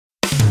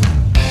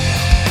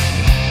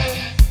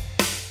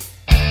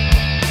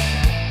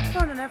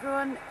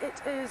everyone,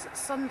 it is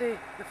Sunday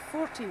the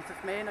 14th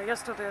of May. Now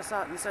yesterday I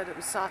sat and said it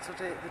was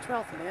Saturday the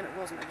 12th of May and it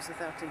wasn't, it was the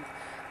 13th.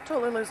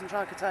 Totally losing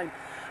track of time.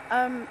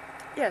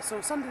 Yeah,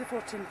 so Sunday the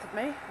 14th of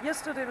May.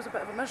 Yesterday was a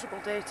bit of a miserable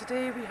day.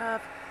 Today we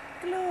have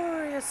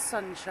glorious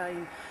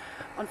sunshine.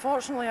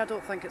 Unfortunately I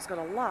don't think it's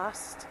going to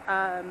last.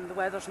 The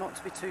weather's not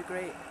to be too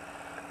great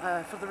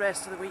for the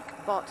rest of the week,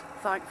 but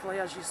thankfully,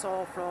 as you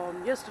saw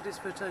from yesterday's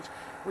footage,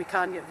 we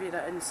can get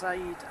Vera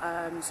inside,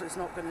 so it's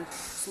not going to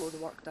slow the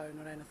work down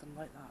or anything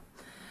like that.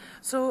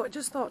 So I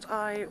just thought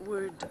I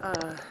would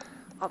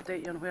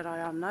update you on where I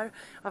am now.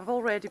 I've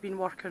already been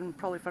working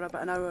probably for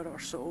about an hour or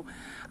so.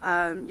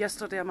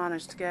 Yesterday I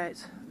managed to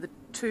get the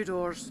two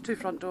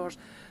front doors,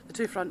 the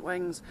two front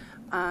wings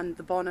and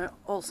the bonnet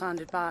all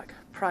sanded back,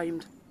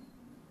 primed,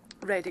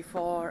 ready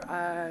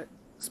for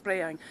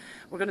spraying.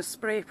 We're going to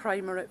spray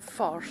primer it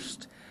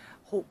first,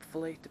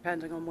 hopefully,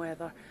 depending on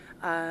weather.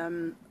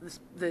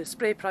 The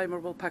spray primer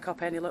will pick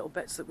up any little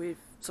bits that we've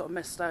sort of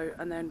missed out,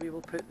 and then we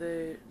will put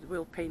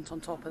we'll paint on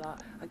top of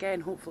that.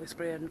 Again, hopefully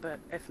spraying, but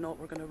if not,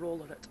 we're going to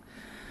roller it.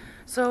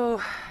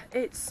 So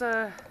it's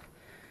I'm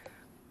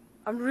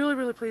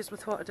really pleased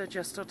with what I did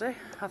yesterday.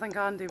 I think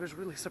Andy was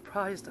really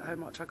surprised at how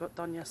much I got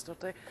done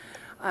yesterday.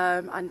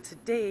 And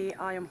today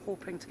I am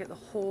hoping to get the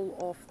whole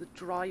of the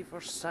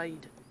driver's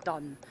side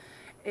done.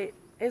 It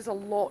is a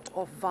lot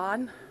of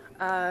van,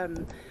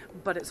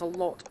 but it's a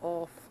lot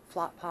of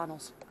flat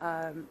panels,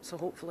 so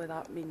hopefully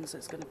that means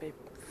it's going to be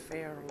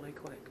fairly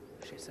quick,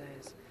 she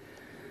says.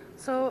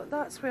 So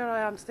that's where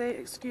I am today.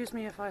 Excuse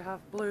me if I have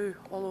blue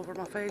all over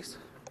my face,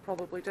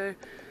 probably do.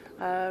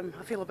 I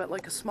feel a bit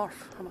like a smurf.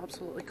 I'm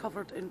absolutely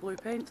covered in blue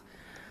paint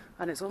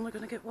and it's only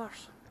going to get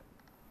worse.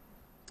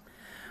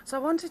 So I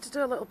wanted to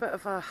do a little bit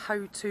of a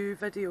how-to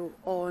video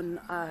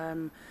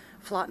on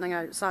flattening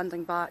out,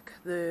 sanding back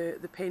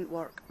the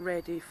paintwork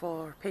ready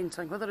for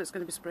painting, whether it's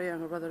going to be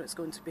spraying or whether it's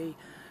going to be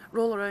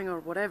rollering or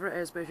whatever it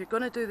is. But if you're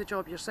going to do the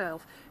job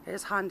yourself, it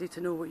is handy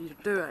to know what you're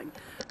doing.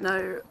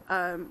 Now,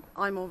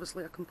 I'm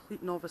obviously a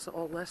complete novice at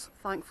all this.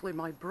 Thankfully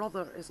my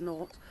brother is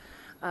not.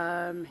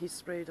 He's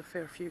sprayed a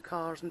fair few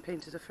cars and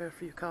painted a fair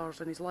few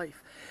cars in his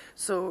life.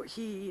 So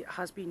he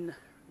has been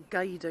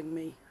guiding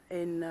me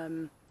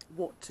in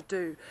what to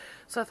do.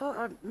 So I thought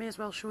I may as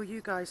well show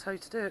you guys how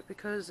to do it,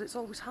 because it's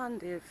always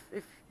handy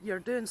if you're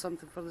doing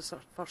something for the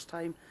first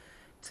time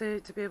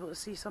to be able to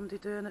see somebody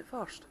doing it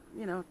first,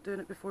 you know, doing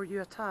it before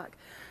you attack.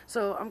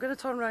 So I'm going to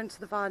turn around to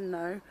the van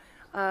now,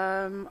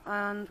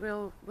 and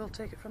we'll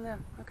take it from there,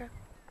 okay?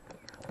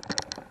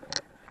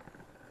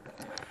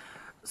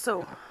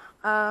 So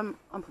I'm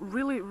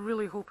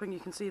really hoping you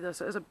can see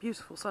this. It is a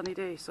beautiful sunny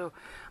day, so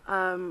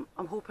I'm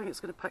hoping it's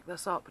going to pick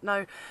this up.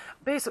 Now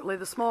basically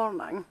this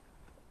morning,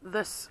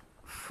 this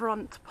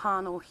front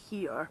panel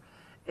here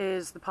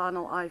is the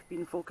panel I've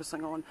been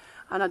focusing on,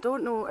 and I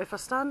don't know, if I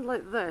stand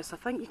like this, I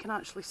think you can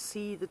actually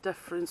see the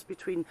difference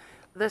between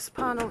this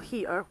panel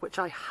here, which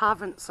I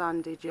haven't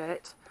sanded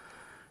yet,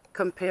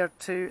 compared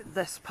to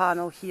this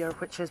panel here,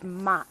 which is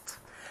matte.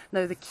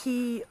 Now the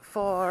key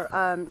for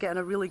getting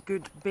a really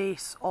good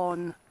base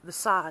on the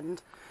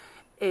sand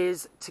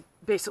is to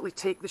basically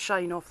take the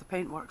shine off the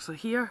paintwork. So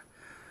here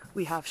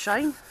we have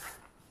shine,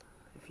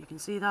 if you can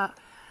see that,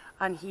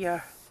 and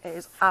here it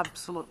is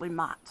absolutely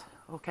matte.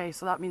 Okay,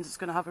 so that means it's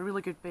going to have a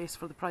really good base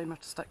for the primer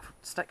to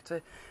stick to,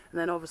 and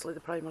then obviously the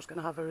primer's going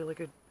to have a really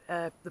good,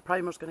 the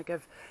primer's going to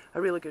give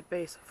a really good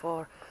base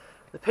for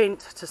the paint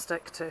to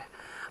stick to.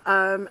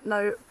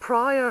 Now,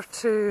 prior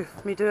to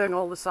me doing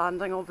all the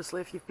sanding,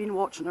 obviously if you've been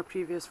watching our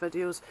previous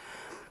videos,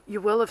 you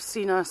will have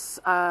seen us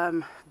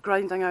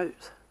grinding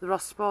out the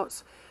rust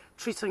spots,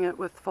 treating it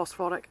with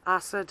phosphoric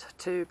acid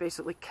to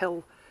basically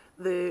kill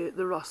the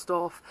rust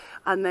off,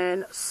 and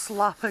then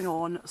slapping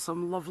on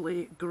some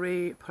lovely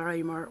grey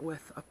primer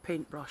with a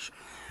paintbrush.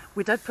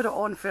 We did put it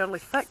on fairly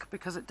thick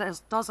because it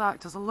does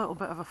act as a little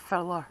bit of a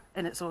filler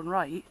in its own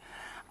right.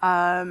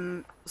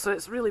 So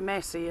it's really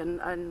messy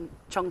and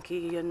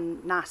chunky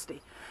and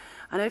nasty.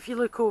 And if you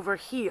look over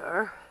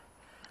here,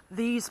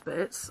 these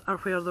bits are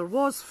where there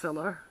was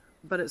filler,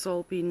 but it's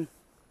all been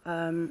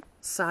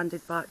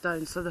sanded back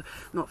down, so the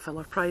not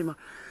filler, primer.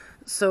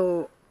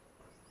 So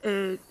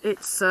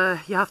it's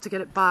you have to get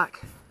it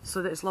back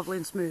so that it's lovely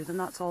and smooth, and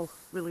that's all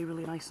really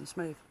nice and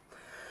smooth.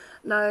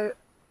 Now,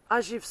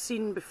 as you've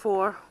seen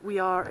before, we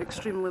are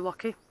extremely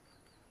lucky.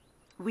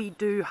 We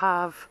do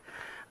have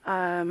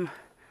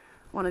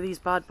one of these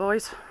bad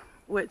boys,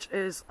 which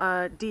is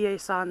a DA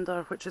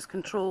sander, which is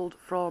controlled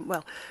from,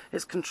 well,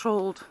 it's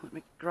controlled, let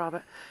me grab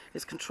it,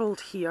 it's controlled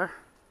here.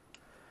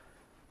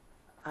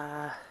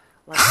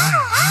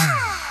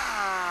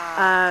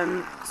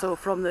 So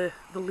from the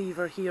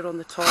lever here on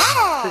the top,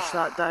 push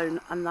that down,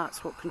 and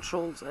that's what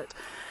controls it.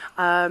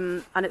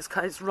 And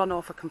it's run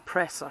off a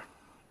compressor.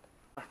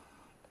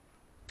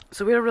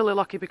 So we're really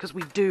lucky because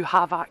we do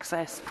have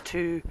access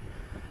to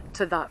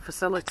that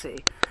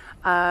facility.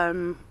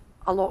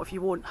 A lot of you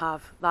won't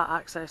have that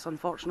access,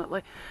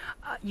 unfortunately.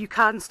 You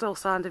can still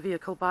sand a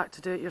vehicle back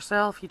to do it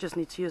yourself. You just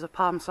need to use a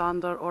palm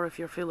sander, or if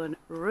you're feeling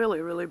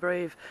really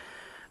brave,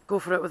 go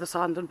for it with a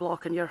sanding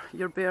block and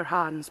your bare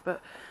hands, but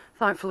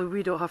thankfully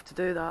we don't have to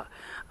do that.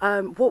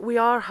 What we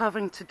are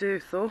having to do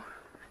though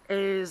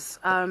is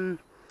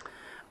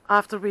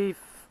after we've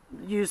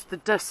used the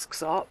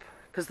discs up,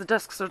 because the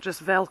discs are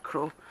just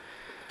Velcro,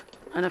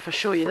 and if I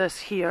show you this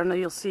here, now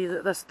you'll see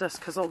that this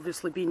disc has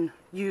obviously been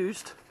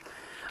used,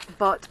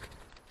 but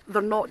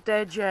they're not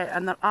dead yet,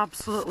 and they're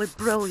absolutely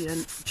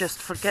brilliant just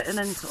for getting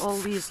into all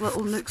these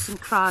little nooks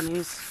and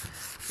crannies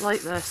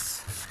like this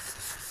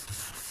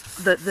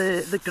that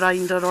the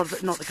grinder, or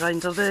not the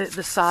grinder,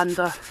 the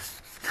sander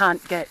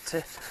can't get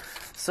to.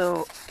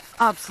 So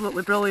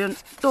absolutely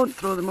brilliant. Don't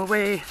throw them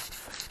away,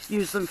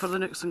 use them for the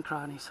nooks and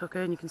crannies.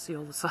 Okay, and you can see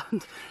all the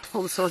sand,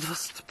 all the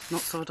sawdust,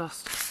 not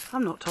sawdust,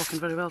 I'm not talking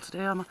very well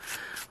today, am I?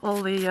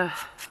 All the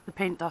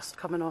paint dust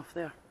coming off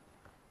there.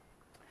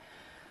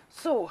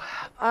 So,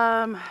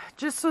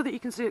 just so that you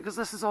can see it, because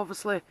this is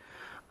obviously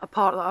a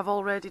part that I've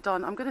already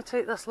done, I'm going to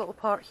take this little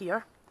part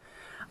here.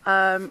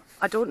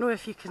 I don't know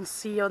if you can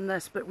see on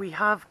this, but we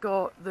have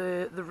got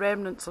the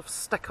remnants of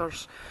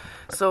stickers.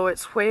 So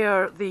it's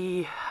where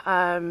the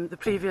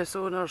previous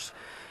owners,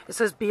 it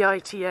says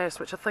BITS,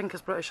 which I think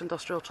is British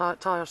Industrial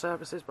Tyre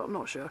Services, but I'm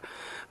not sure.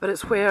 But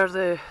it's where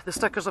the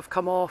stickers have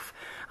come off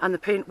and the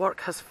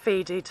paintwork has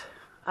faded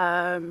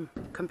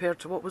compared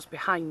to what was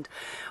behind.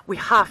 We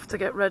have to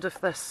get rid of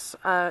this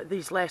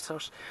these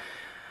letters,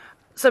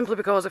 simply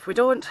because if we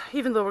don't,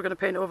 even though we're going to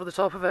paint over the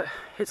top of it,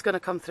 it's going to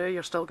come through,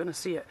 you're still going to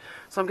see it.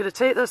 So I'm going to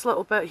take this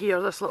little bit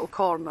here, this little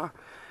corner,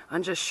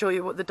 and just show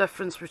you what the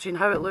difference between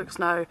how it looks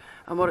now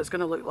and what it's going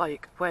to look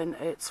like when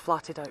it's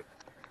flatted out.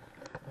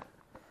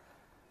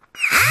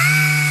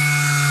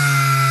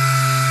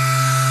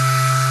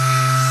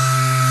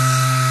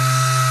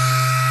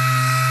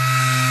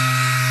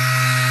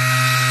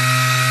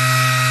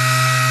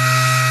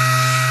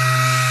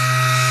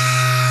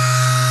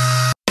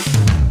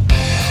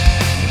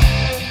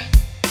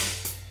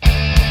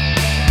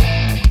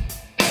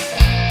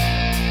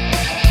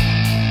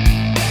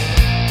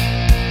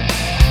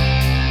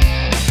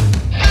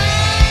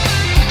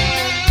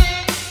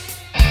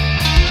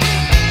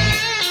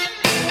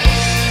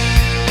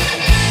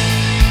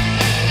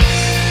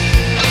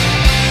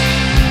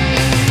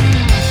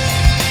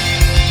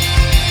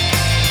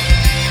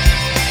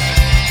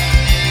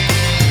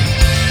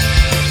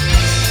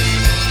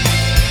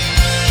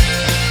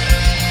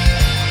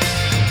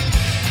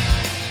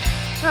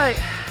 Right,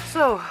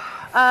 so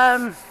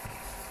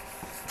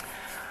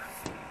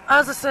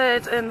as I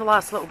said in the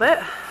last little bit,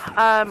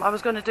 I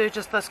was going to do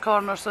just this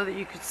corner so that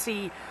you could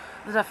see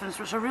the difference,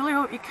 which I really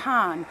hope you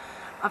can.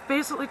 I've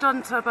basically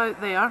done to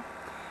about there,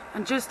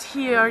 and just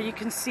here you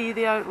can see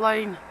the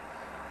outline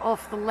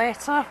of the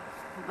letter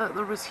that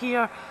there was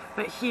here,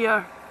 but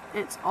here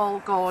it's all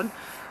gone,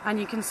 and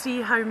you can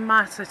see how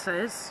matte it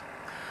is.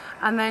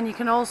 And then you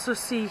can also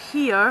see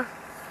here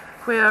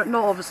where,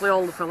 not obviously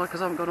all the filler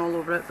because I haven't gone all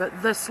over it,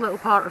 but this little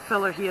part of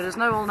filler here is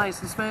now all nice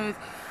and smooth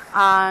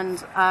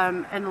and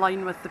in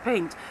line with the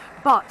paint.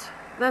 But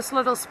this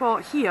little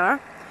spot here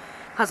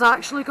has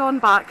actually gone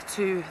back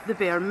to the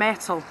bare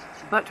metal,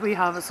 but we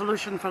have a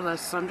solution for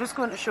this, so I'm just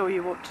going to show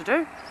you what to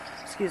do.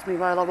 Excuse me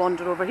while I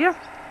wander over here.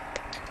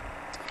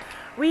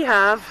 We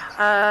have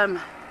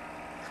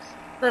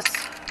this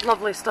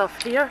lovely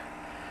stuff here,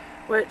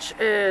 which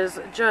is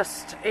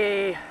just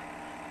a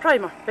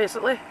primer,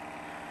 basically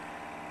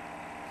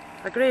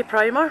a grey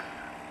primer,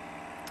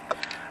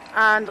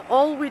 and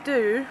all we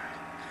do,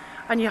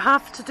 and you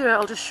have to do it,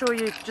 I'll just show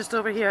you just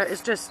over here,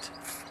 is just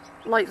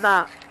like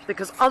that,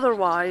 because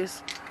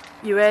otherwise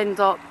you end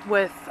up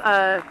with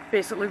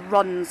basically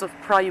runs of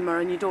primer,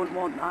 and you don't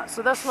want that.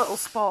 So this little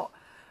spot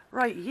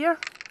right here,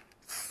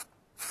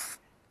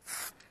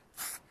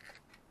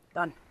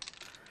 done,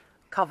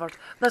 covered.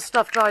 This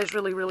stuff dries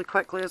really, really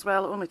quickly as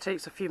well. It only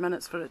takes a few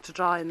minutes for it to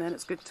dry and then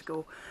it's good to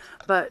go.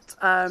 But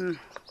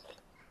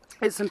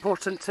it's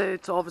important to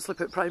obviously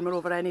put primer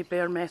over any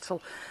bare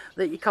metal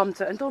that you come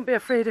to, and don't be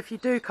afraid if you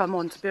do come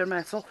onto bare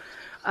metal,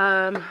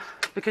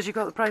 because you've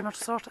got the primer to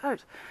sort it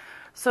out.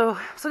 So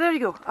there you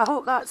go. I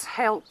hope that's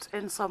helped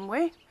in some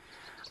way,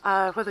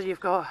 whether you've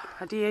got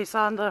a DA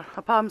sander,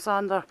 a palm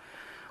sander,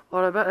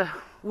 or a bit of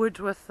wood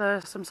with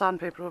some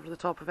sandpaper over the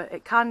top of it.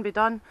 It can be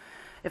done.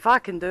 If I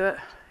can do it,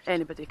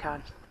 anybody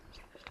can.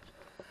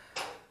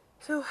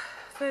 So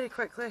very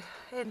quickly,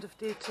 end of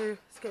day 2.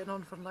 It's getting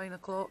on for 9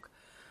 o'clock.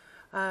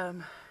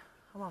 I'm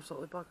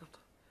absolutely buggered.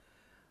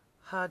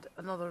 Had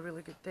another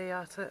really good day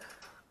at it.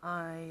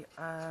 I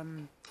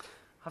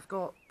have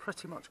got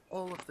pretty much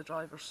all of the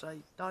driver's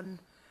side done,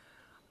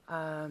 but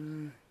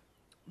I'm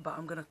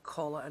going to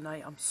call it a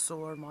night. I'm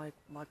sore, my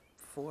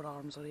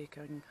forearms are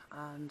aching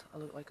and I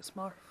look like a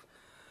smurf.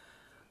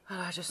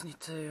 I just need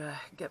to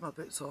get my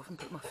boots off and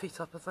put my feet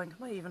up, I think. I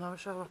might even have a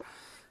shower.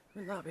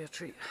 Wouldn't that be a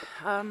treat?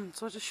 So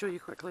I'll just show you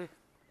quickly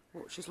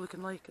what she's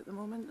looking like at the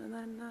moment, and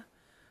then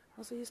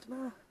I'll see you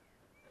tomorrow.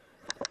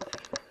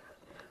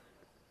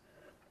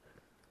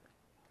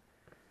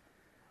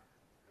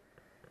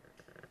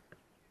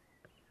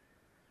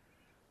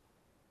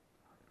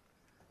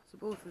 So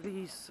both of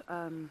these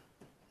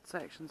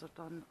sections are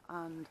done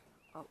and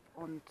up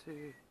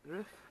onto the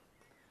roof.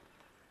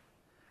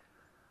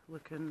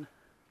 Looking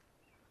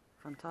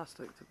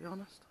fantastic, to be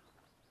honest.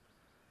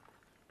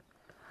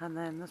 And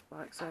then this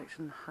back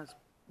section has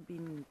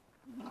been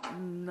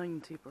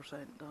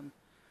 90% done.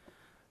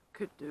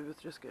 Could do with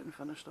just getting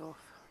finished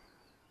off.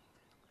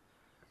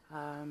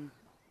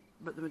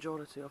 But the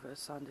majority of it is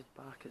sanded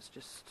back. It's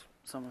just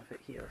some of it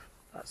here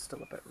that's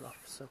still a bit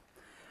rough, so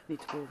need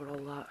to go over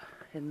all that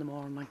in the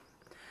morning.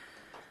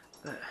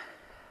 But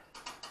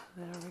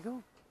there we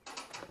go.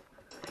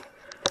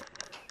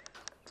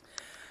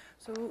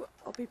 So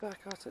I'll be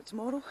back at it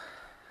tomorrow.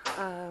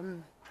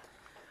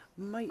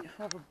 Might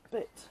have a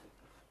bit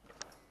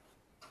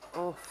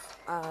of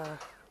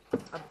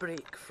a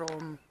break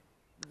from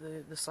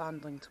the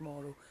sanding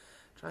tomorrow.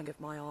 Try and give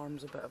my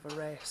arms a bit of a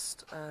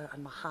rest,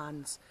 and my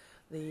hands.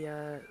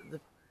 The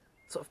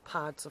sort of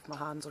pads of my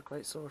hands are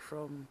quite sore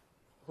from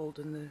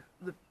holding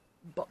the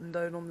button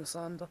down on the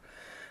sander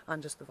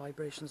and just the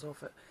vibrations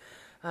of it.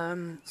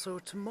 So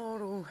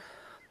tomorrow,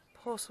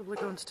 possibly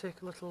going to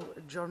take a little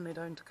journey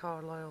down to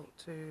Carlisle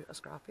to a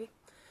scrappy,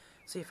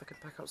 see if I can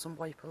pick up some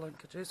wiper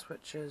linkages,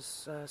 which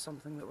is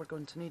something that we're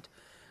going to need,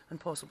 and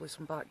possibly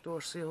some back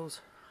door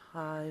seals.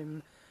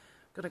 I'm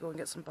going to go and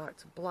get some back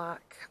to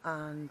black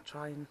and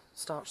try and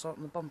start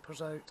sorting the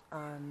bumpers out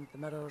and the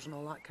mirrors and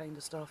all that kind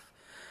of stuff.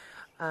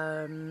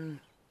 And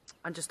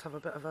just have a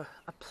bit of a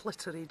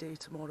plittery day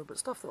tomorrow, but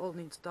stuff that all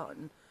needs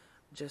done,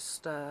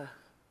 just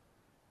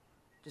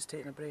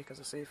taking a break, as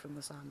I say, from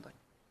the sanding.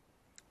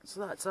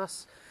 So that's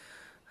us,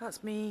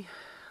 that's me,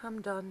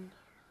 I'm done,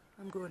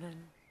 I'm going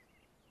in,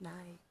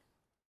 night.